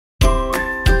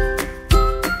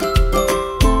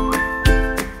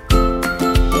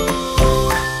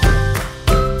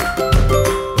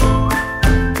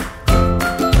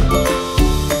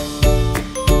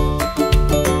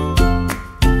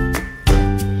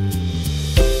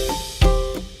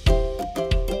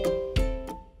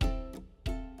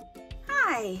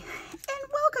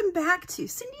to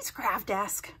Cindy's Craft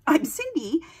Desk. I'm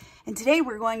Cindy, and today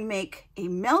we're going to make a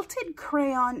melted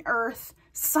crayon earth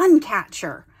sun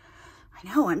catcher. I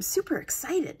know, I'm super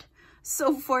excited.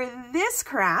 So for this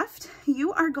craft,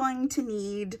 you are going to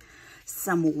need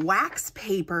some wax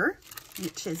paper,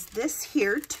 which is this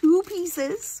here, 2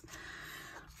 pieces.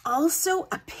 Also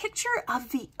a picture of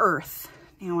the earth.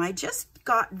 Now I just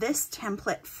got this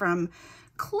template from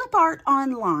Clip Art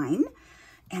online,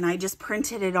 and I just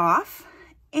printed it off.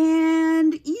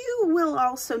 And you will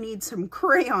also need some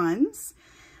crayons.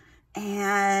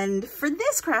 And for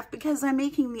this craft, because I'm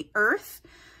making the earth,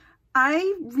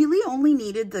 I really only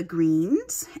needed the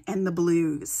greens and the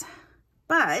blues.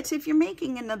 But if you're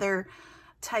making another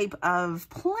type of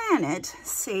planet,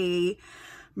 say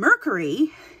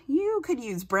Mercury, you could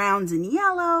use browns and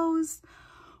yellows,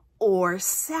 or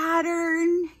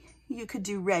Saturn, you could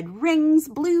do red rings,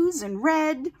 blues and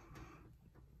red.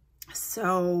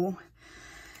 So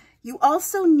you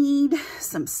also need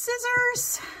some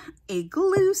scissors, a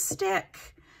glue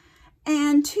stick,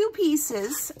 and 2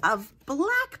 pieces of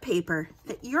black paper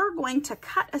that you're going to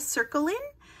cut a circle in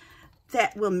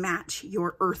that will match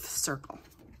your earth circle.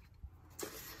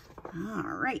 All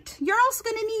right, you're also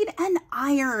going to need an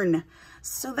iron.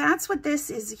 So that's what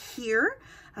this is here.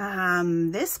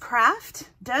 This craft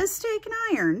does take an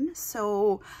iron,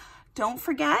 so don't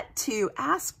forget to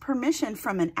ask permission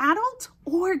from an adult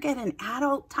or get an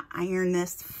adult to iron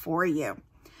this for you.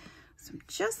 So I'm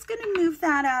just going to move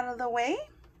that out of the way.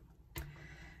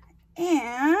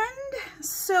 And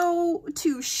so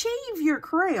to shave your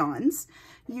crayons,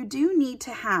 you do need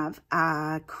to have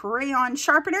a crayon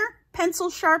sharpener, pencil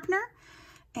sharpener.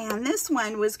 And this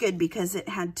one was good because it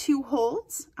had 2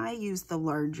 holes. I used the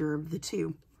larger of the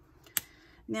 2.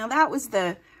 Now that was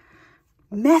the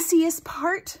messiest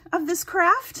part of this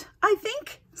craft, I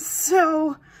think.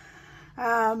 So,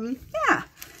 yeah,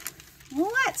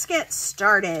 let's get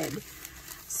started.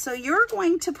 So you're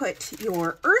going to put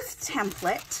your earth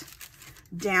template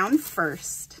down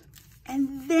first,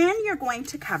 and then you're going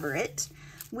to cover it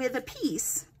with a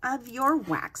piece of your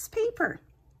wax paper.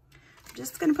 I'm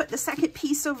just going to put the second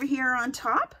piece over here on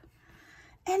top.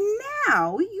 And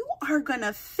now you are going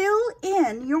to fill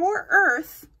in your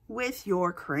earth with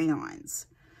your crayons.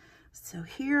 So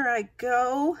here I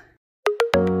go.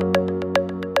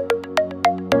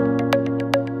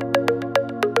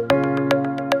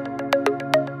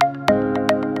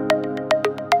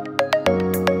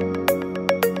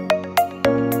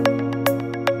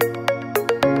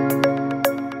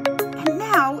 And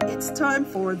now it's time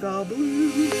for the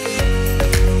blue.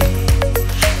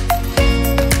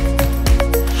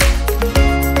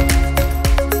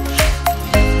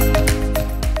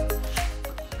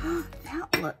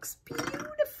 Looks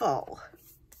beautiful.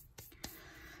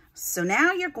 So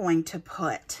now you're going to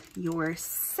put your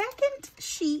second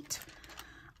sheet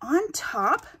on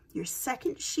top, your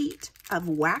second sheet of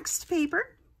waxed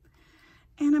paper,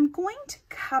 and I'm going to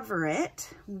cover it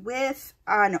with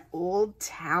an old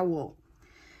towel.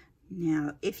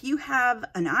 Now, if you have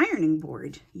an ironing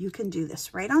board, you can do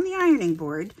this right on the ironing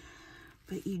board,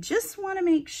 but you just want to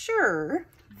make sure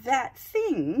that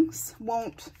things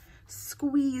won't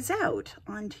squeeze out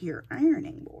onto your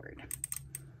ironing board.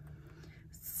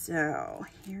 So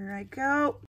here I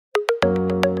go.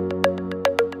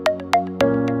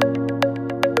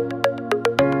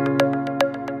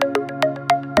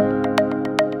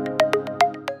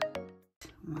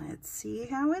 Let's see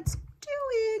how it's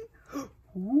doing.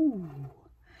 Ooh.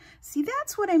 See,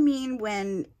 that's what I mean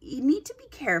when you need to be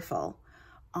careful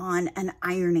on an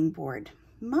ironing board.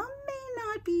 Mom may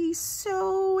not be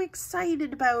so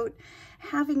excited about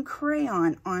having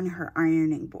crayon on her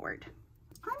ironing board.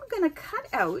 I'm going to cut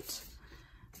out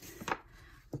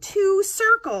 2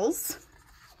 circles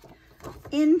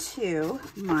into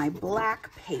my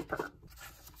black paper.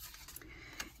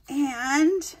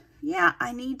 And yeah,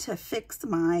 I need to fix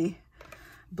my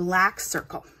black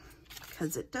circle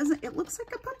because it looks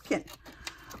like a pumpkin.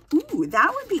 Ooh,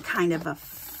 that would be kind of a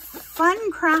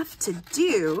fun craft to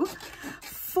do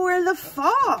for the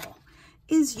fall,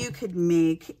 is you could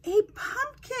make a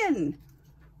pumpkin.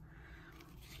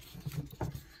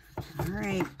 All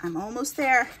right, I'm almost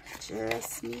there.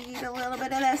 Just need a little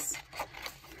bit of this.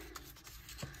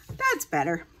 That's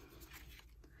better.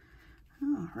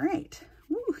 All right.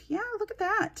 Ooh, yeah, look at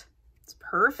that. It's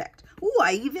perfect. Ooh,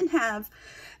 I even have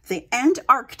the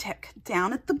Antarctic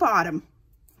down at the bottom.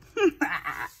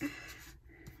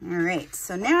 All right,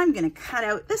 so now I'm going to cut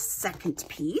out the second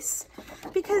piece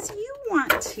because you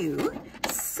want to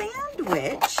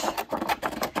sandwich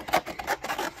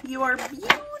your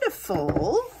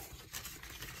beautiful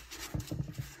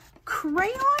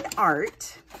crayon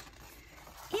art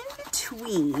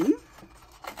between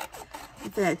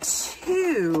the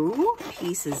two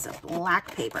pieces of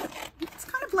black paper. It's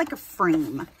kind of like a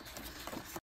frame.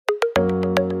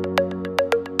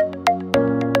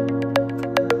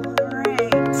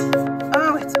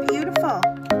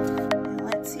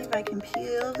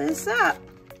 Peel this up.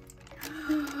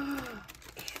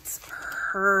 It's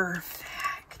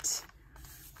perfect.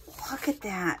 Look at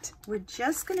that. We're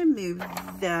just going to move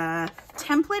the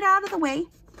template out of the way.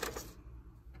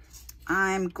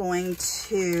 I'm going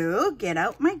to get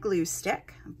out my glue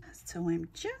stick. So I'm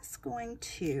just going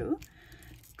to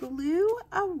glue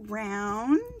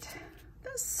around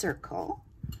the circle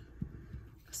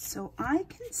so I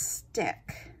can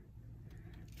stick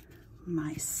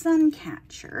my sun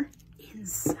catcher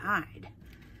inside.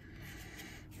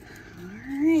 All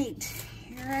right,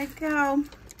 here I go.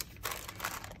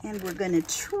 And we're going to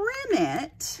trim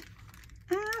it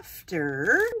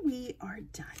after we are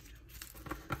done.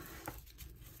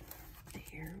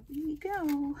 There we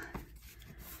go.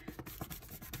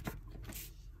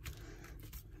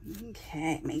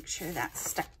 Okay, make sure that's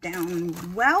stuck down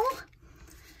well.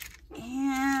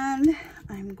 And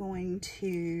I'm going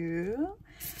to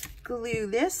glue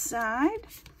this side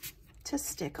to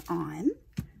stick on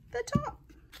the top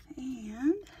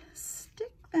and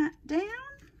stick that down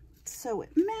so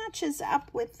it matches up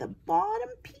with the bottom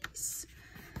piece.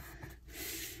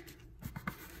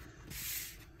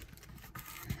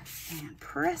 And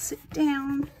press it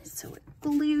down so it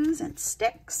glues and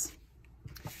sticks.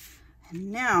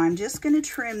 And now I'm just going to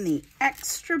trim the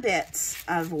extra bits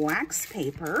of wax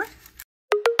paper.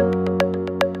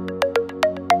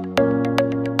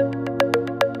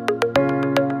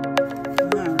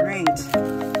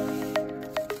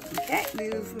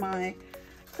 My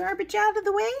garbage out of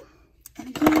the way, and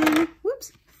again,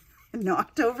 whoops,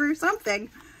 knocked over something.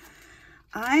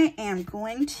 I am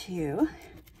going to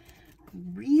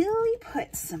really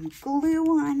put some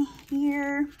glue on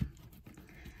here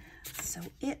so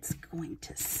it's going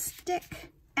to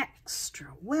stick extra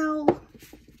well.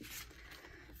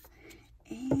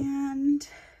 And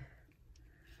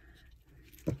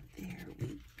there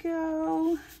we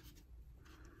go.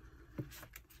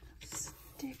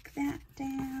 Stick that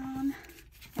down.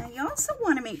 Now you also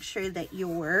want to make sure that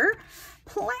your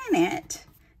planet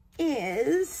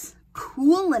is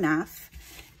cool enough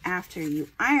after you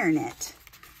iron it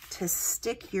to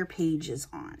stick your pages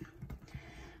on.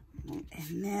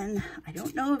 And then, I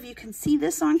don't know if you can see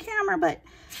this on camera, but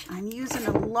I'm using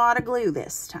a lot of glue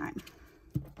this time.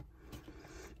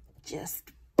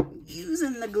 Just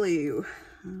using the glue.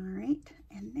 All right,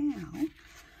 and now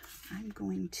I'm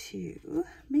going to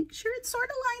make sure it sort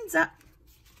of lines up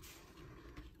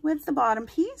with the bottom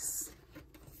piece.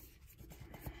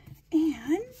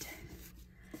 And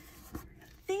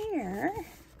there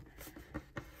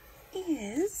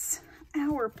is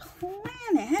our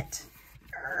planet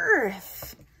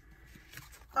Earth.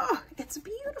 Oh, it's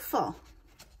beautiful.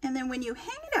 And then when you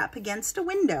hang it up against a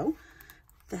window,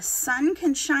 the sun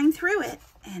can shine through it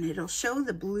and it'll show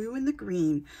the blue and the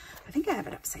green. I think I have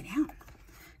it upside down,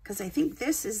 because I think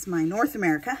this is my North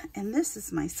America and this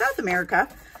is my South America.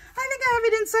 I think I have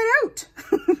it inside out.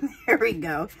 There we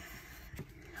go.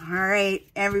 All right,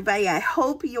 everybody, I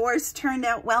hope yours turned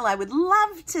out well. I would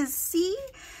love to see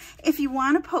if you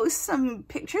want to post some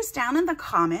pictures down in the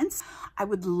comments. I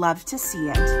would love to see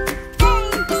it.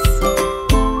 Thanks.